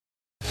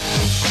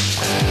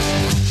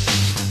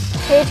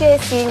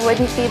KGIC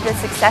wouldn't be the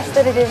success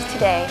that it is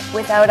today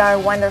without our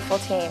wonderful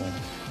team.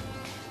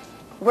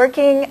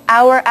 Working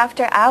hour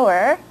after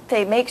hour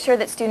to make sure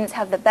that students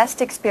have the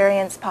best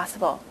experience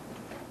possible.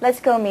 Let's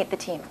go meet the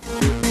team.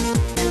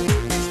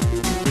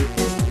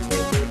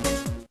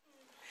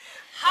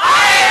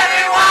 Hi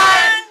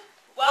everyone!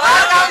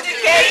 Welcome to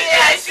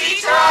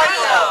KGIC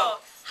Toronto!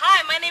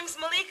 Hi, my name's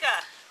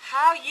Malika.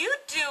 How you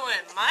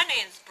doing? My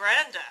name's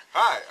Brenda.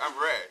 Hi, I'm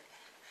Ray.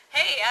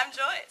 Hey, I'm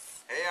Joyce.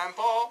 Hey, I'm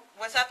Paul.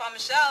 What's up? I'm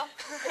Michelle.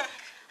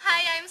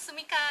 Hi, I'm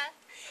Sumika.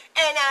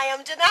 And I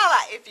am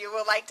Janella. If you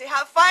would like to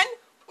have fun,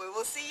 we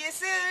will see you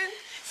soon.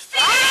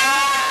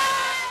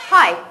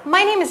 Hi,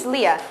 my name is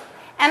Leah,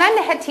 and I'm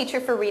the head teacher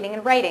for reading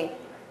and writing.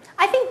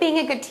 I think being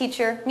a good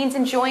teacher means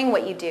enjoying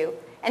what you do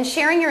and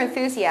sharing your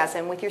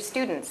enthusiasm with your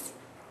students.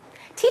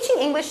 Teaching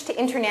English to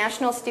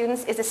international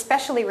students is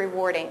especially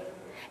rewarding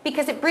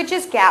because it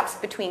bridges gaps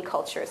between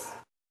cultures.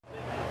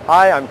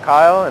 Hi, I'm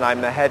Kyle, and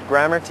I'm the head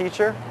grammar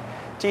teacher.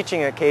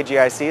 Teaching at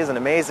KGIC is an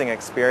amazing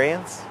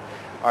experience.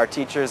 Our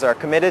teachers are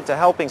committed to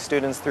helping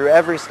students through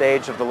every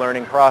stage of the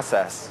learning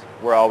process.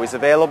 We're always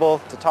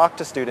available to talk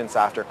to students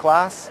after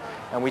class,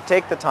 and we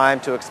take the time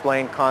to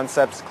explain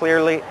concepts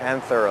clearly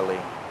and thoroughly.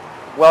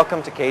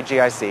 Welcome to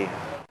KGIC.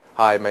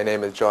 Hi, my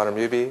name is John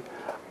Amubi.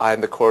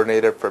 I'm the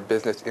coordinator for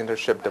Business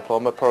Internship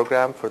Diploma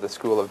Program for the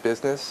School of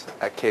Business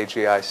at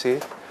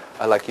KGIC.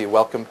 I'd like to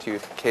welcome to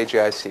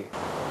KGIC.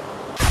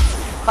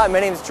 Hi, my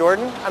name is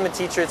Jordan. I'm a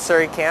teacher at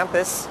Surrey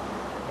campus,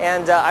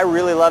 and I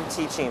really love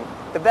teaching.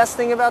 The best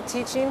thing about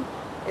teaching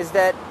is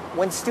that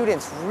when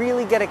students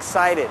really get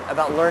excited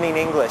about learning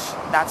English,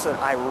 that's what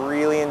I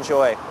really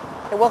enjoy.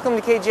 Hey, welcome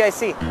to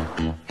KGIC.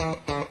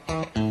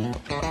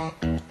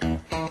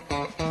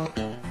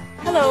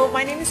 Hello,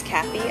 my name is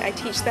Kathy. I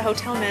teach the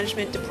Hotel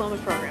Management Diploma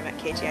Program at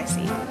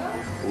KGIC.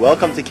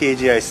 Welcome to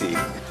KGIC.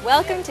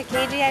 Welcome to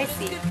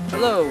KGIC.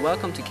 Hello,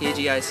 welcome to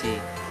KGIC.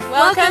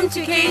 Welcome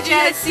to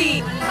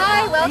KGIC.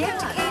 Hi, welcome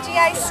to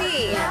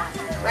KGIC.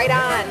 Right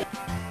on.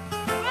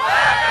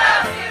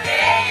 Welcome to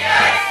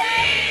KGIC!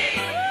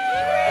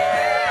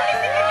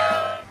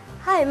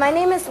 Hi, my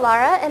name is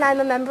Lara, and I'm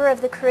a member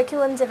of the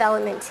Curriculum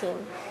Development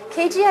Team.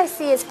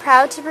 KGIC is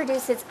proud to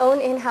produce its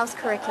own in-house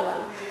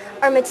curriculum.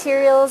 Our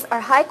materials are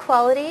high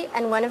quality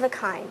and one of a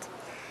kind.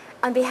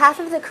 On behalf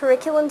of the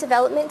Curriculum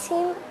Development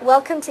Team,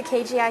 welcome to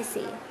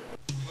KGIC.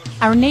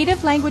 Our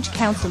native language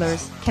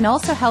counselors can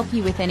also help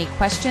you with any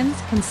questions,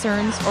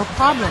 concerns, or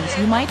problems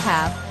you might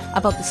have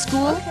about the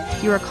school,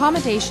 your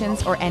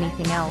accommodations, or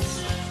anything else.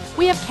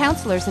 We have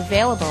counselors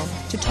available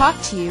to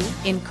talk to you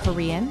in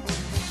Korean,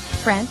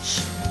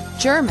 French,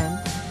 German,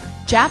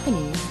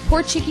 Japanese,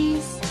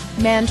 Portuguese,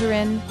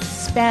 Mandarin,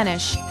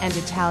 Spanish, and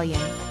Italian.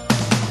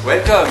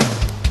 Welcome.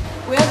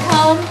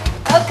 Welcome.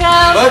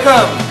 Welcome.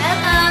 Welcome.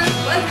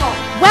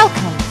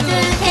 Welcome To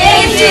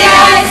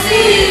KGIC.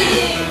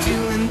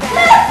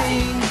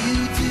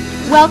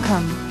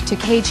 Welcome to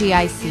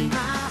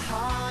KGIC.